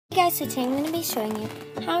Hey guys, so today I'm going to be showing you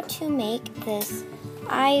how to make this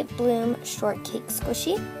I Bloom shortcake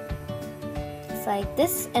squishy. It's like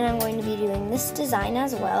this, and I'm going to be doing this design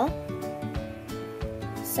as well.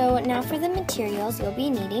 So now for the materials you'll be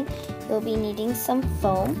needing some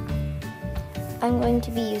foam. I'm going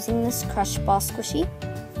to be using this crush ball squishy.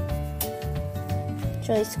 It's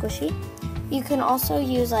really squishy. You can also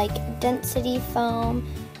use like density foam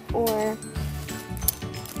or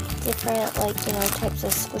different types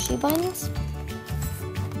of squishy buns.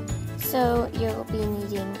 So you'll be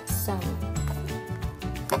needing some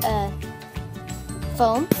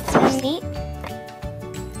foam, paint,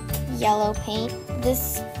 yellow paint.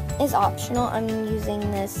 This is optional. I'm using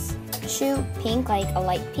this shoe pink, like a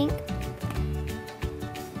light pink,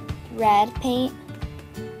 red paint,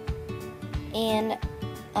 and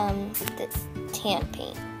this tan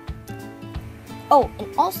paint. Oh,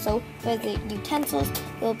 and also for the utensils,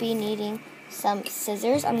 you'll be needing some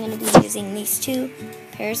scissors. I'm going to be using these two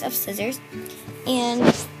pairs of scissors. And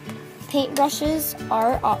paintbrushes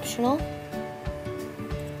are optional.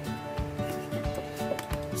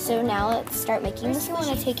 So now let's start making this. You want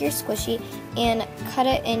to take your squishy and cut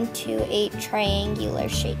it into a triangular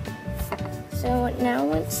shape. So now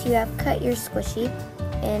once you have cut your squishy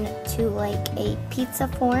into like a pizza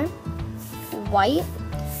form, white,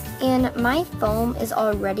 and my foam is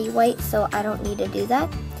already white, so I don't need to do that.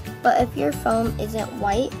 But if your foam isn't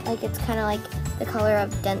white, like it's kind of like the color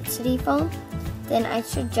of density foam, then I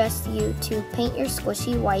suggest you to paint your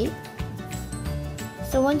squishy white.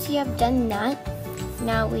 So once you have done that,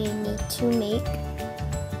 now we need to make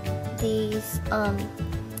these,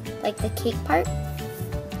 like the cake part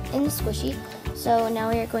in the squishy. So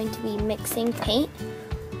now we are going to be mixing paint.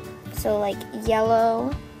 So like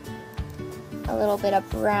yellow, a little bit of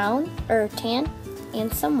brown or tan,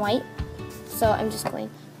 and some white. So I'm just going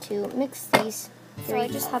to mix these three. So I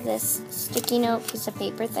just have this sticky note piece of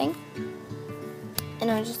paper thing, and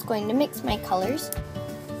I'm just going to mix my colors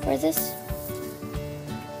for this.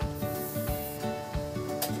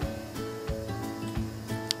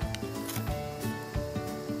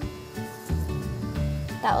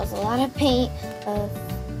 That was a lot of paint of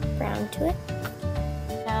brown to it.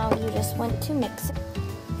 Now you just want to mix it.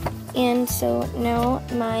 And so now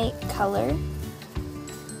my color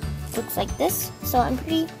looks like this. So I'm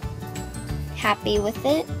pretty happy with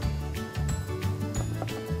it.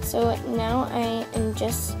 So now I am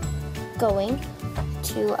just going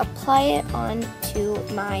to apply it onto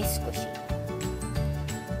my squishy.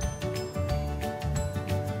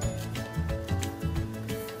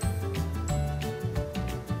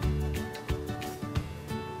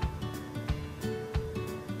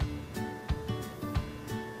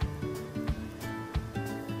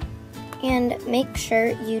 And make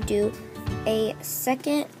sure you do a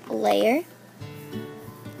second layer.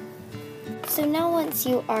 So now once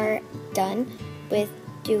you are done with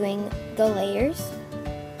doing the layers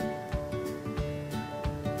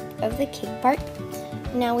of the cake part,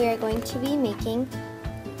 now we are going to be making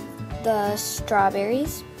the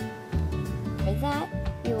strawberries. For that,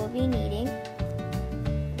 you will be needing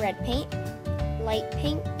red paint, light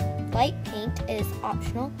paint. Light paint is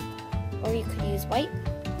optional, or you could use white.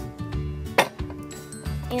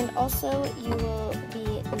 And also you will be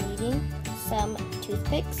needing some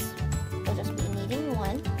toothpicks. You'll just be needing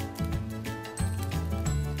one.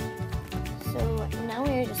 So now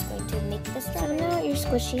we're just going to make the strawberry. So now your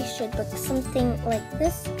squishy should look something like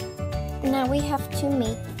this. Now we have to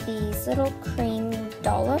make these little cream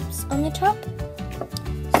dollops on the top.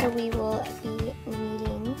 So we will be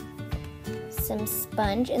needing some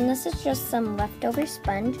sponge, and this is just some leftover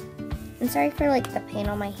sponge. I'm sorry for like the paint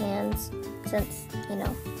on my hands, since,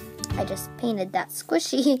 I just painted that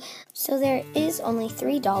squishy. So there is only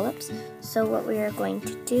 3 dollops. So what we are going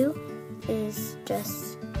to do is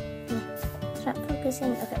just, it's not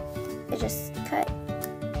focusing, okay. I just cut,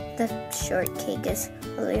 the shortcake is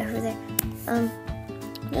all the way over there.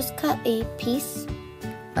 Just cut a piece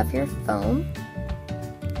of your foam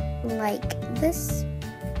like this.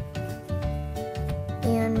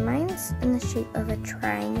 And mine's in the shape of a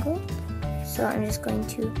triangle. So I'm just going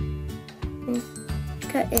to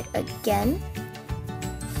cut it again,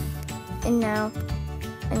 and now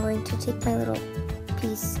I'm going to take my little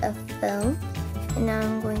piece of foam, and now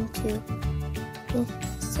I'm going to,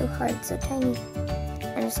 it's so hard, so tiny,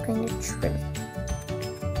 I'm just going to trim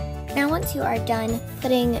it. Now once you are done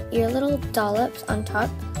putting your little dollops on top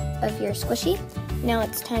of your squishy, now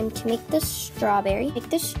it's time to make the strawberry. Make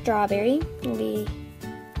the strawberry, I'm going to be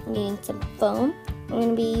needing some foam. I'm going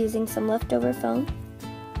to be using some leftover foam,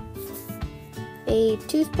 a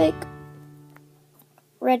toothpick,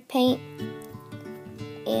 red paint,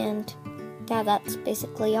 and yeah, that's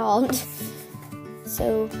basically all.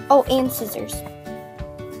 So, oh, and scissors.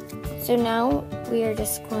 So now we are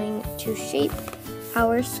just going to shape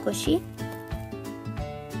our squishy.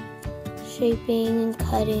 Shaping and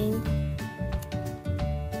cutting.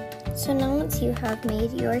 So now once you have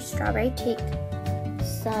made your strawberry, take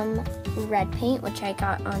some red paint, which I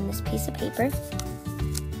got on this piece of paper.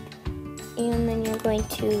 And then you're going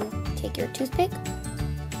to take your toothpick,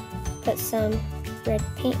 put some red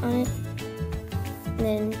paint on it, and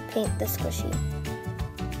then paint the squishy.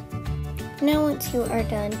 Now once you are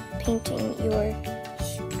done painting your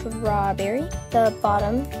strawberry, the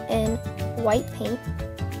bottom in white paint,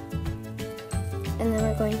 and then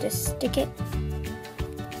we're going to stick it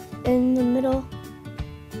in the middle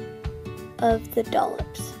of the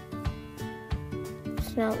dollops.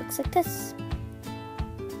 So now it looks like this.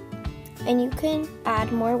 And you can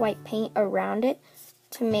add more white paint around it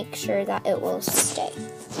to make sure that it will stay.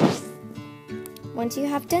 Once you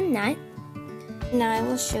have done that, now I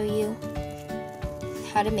will show you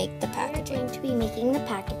how to make the packaging. I'm going to be making the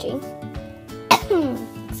packaging.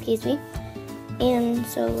 Excuse me. And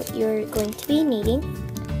so you're going to be needing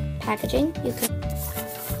packaging. You can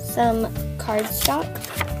some cardstock,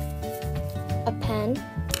 a pen,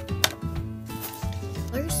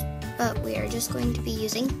 colors, but we are just going to be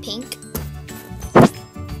using pink.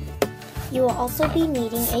 You will also be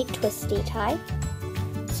needing a twisty tie.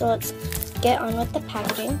 So let's get on with the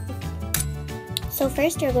packaging. So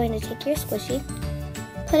first you're going to take your squishy,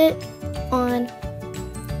 put it on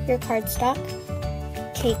your cardstock,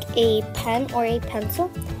 take a pen or a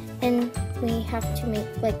pencil, and we have to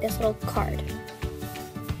make like this little card.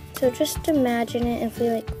 So just imagine it if we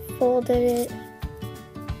like folded it.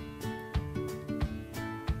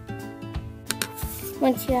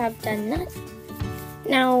 Once you have done that,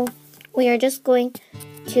 now we are just going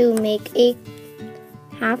to make a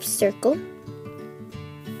half circle.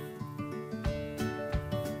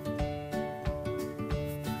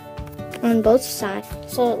 On both sides,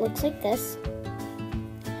 so it looks like this.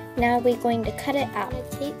 Now we're going to cut it out.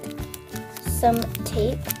 Take some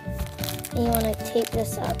tape, and you want to tape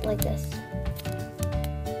this up like this.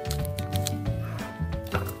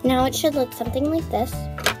 Now it should look something like this.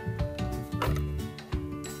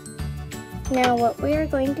 Now what we are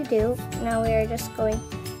going to do, now we are just going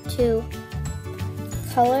to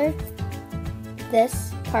color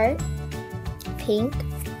this part pink.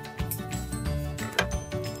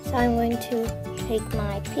 So I'm going to take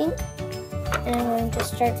my pink and I'm going to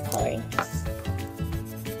start coloring.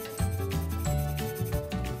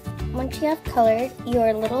 Once you have colored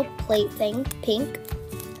your little plate thing pink,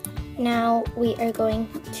 now we are going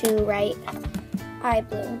to write eye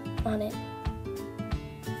blue on it.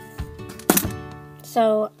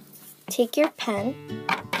 So take your pen,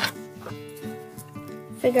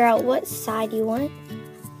 figure out what side you want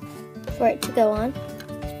for it to go on.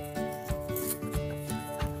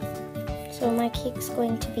 So my cake's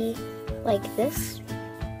going to be like this.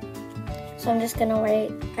 So I'm just gonna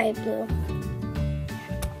write eye blue.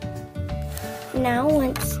 Now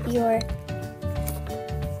once you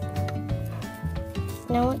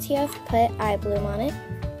have put eye blue on it,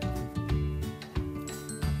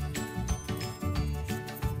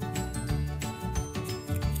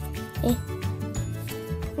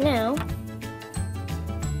 now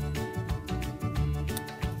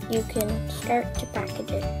you can start to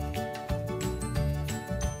package it.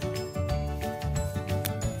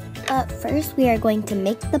 First, we are going to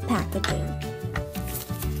make the packaging.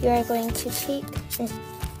 You are going to take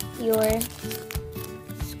your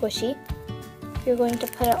squishy. You're going to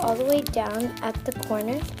put it all the way down at the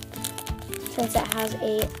corner since it has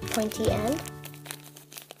a pointy end.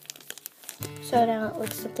 So now it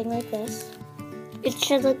looks something like this. It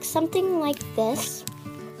should look something like this.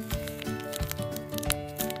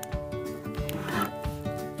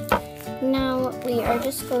 Now we are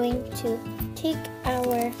just going to take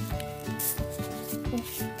our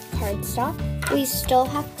cardstock. We still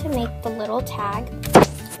have to make the little tag.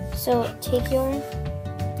 So take your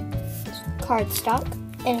cardstock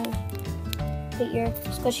and put your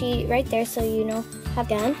squishy right there so you know how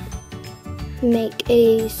done. Make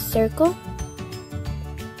a circle.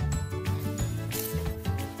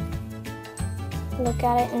 Look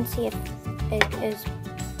at it and see if it is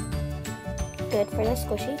good for the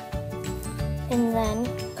squishy. And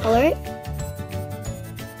then color it.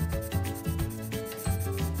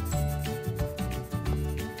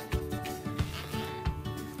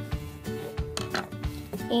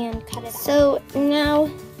 And cut it out. So now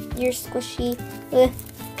your squishy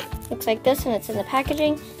looks like this and it's in the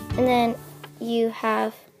packaging. And then you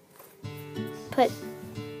have put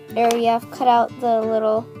area, I've cut out the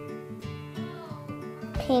little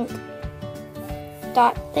pink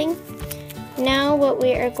dot thing. Now what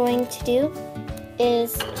we are going to do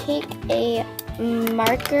is take a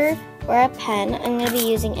marker or a pen. I'm going to be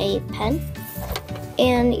using a pen.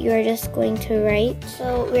 And you're just going to write.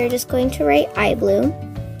 So we're just going to write eye bloom.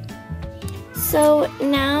 So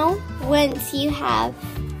now once you have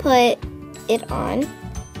put it on,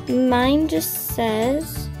 mine just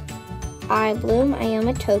says eye bloom, I am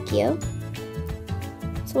a Tokyo.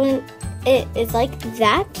 So when it is like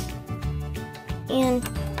that, and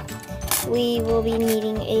we will be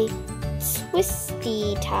needing a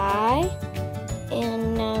twisty tie,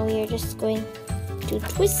 and now we are just going to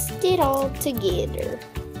twist it all together.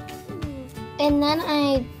 And then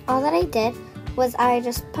all that I did was I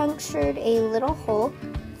just punctured a little hole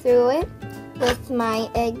through it with my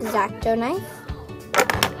X-Acto knife,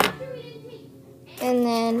 and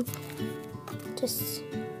then just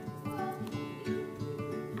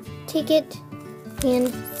take it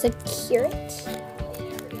and secure it.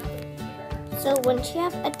 So once you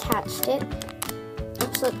have attached it,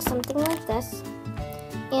 it looks something like this.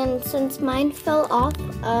 And since mine fell off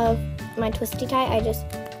of my twisty tie, I just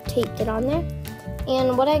taped it on there.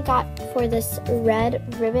 And what I got for this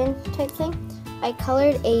red ribbon type thing, I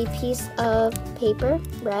colored a piece of paper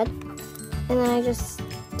red, and then I just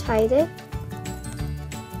tied it.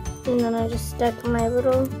 And then I just stuck my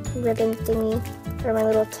little ribbon thingy, or my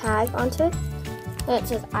little tag onto it. And it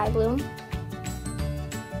says eye bloom.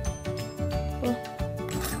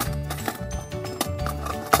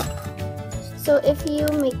 So if you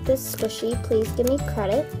make this squishy, please give me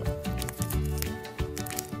credit.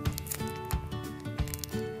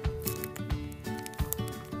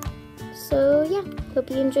 So yeah, hope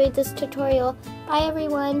you enjoyed this tutorial. Bye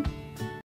everyone.